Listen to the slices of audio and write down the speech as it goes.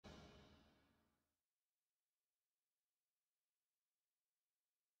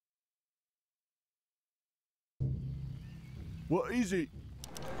What is it?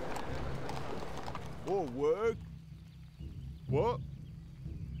 More work? What?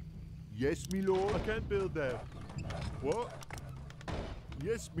 Yes, me lord. I can't build that. What?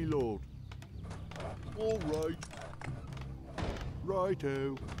 Yes, me lord. All right.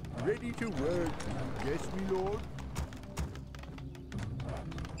 Righto. Ready to work. Yes, me lord.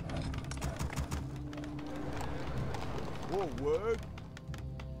 More work?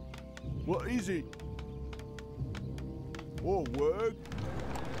 What is it? More work?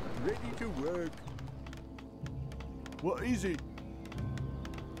 Ready to work. What is it?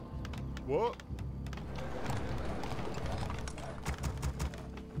 What?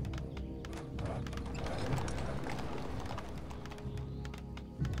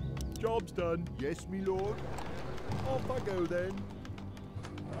 Job's done. Yes, me lord. Off I go then.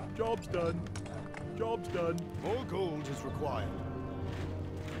 Job's done. Job's done. More gold is required.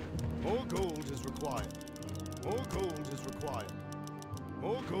 More gold is required. More gold is required.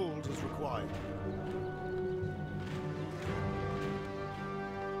 More gold is required.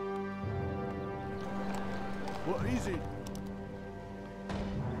 What is it?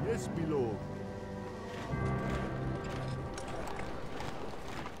 Yes, me lord.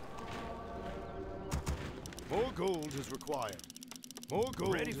 More gold is required. More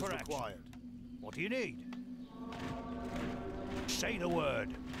gold Ready is for required. action. What do you need? Say the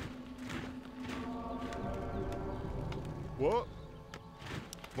word. What?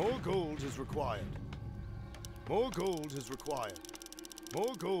 More gold is required. More gold is required.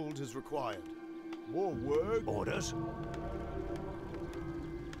 More gold is required. More work? Orders?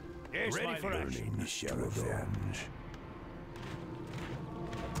 Yes, Ready for action. To revenge.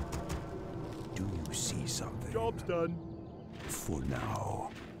 Do you see something? Job's done. For now,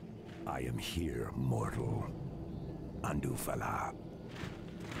 I am here, mortal. Andufala.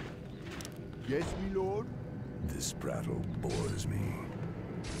 Yes, me lord. This prattle bores me.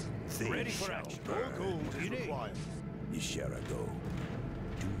 Ready for action. More gold is required. Isherado,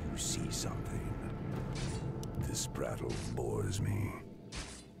 do you see something? This prattle bores me.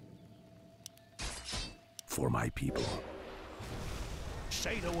 For my people.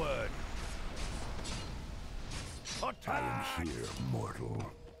 Say the word. Attack! I am here, mortal.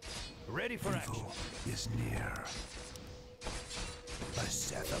 Ready for action. Evil is near.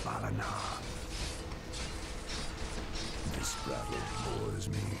 Asethabalana. This battle bores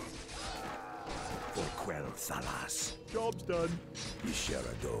me. For Quel Thalas. Job's done.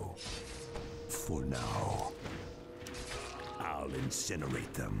 Isherado. For now, I'll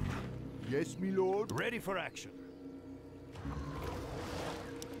incinerate them. Yes, me lord. Ready for action.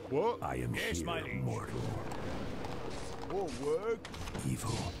 What? I am Yes, here, my liege. mortal. More work?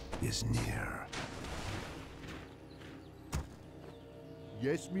 Evil is near.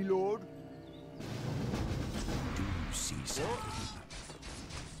 Yes, me lord. Do you see something?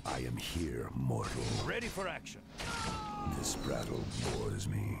 I am here, mortal. Ready for action. This battle bores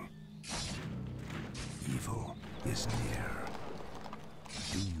me. Evil is near.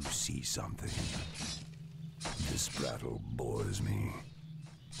 Do you see something? This battle bores me.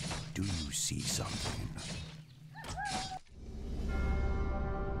 Do you see something?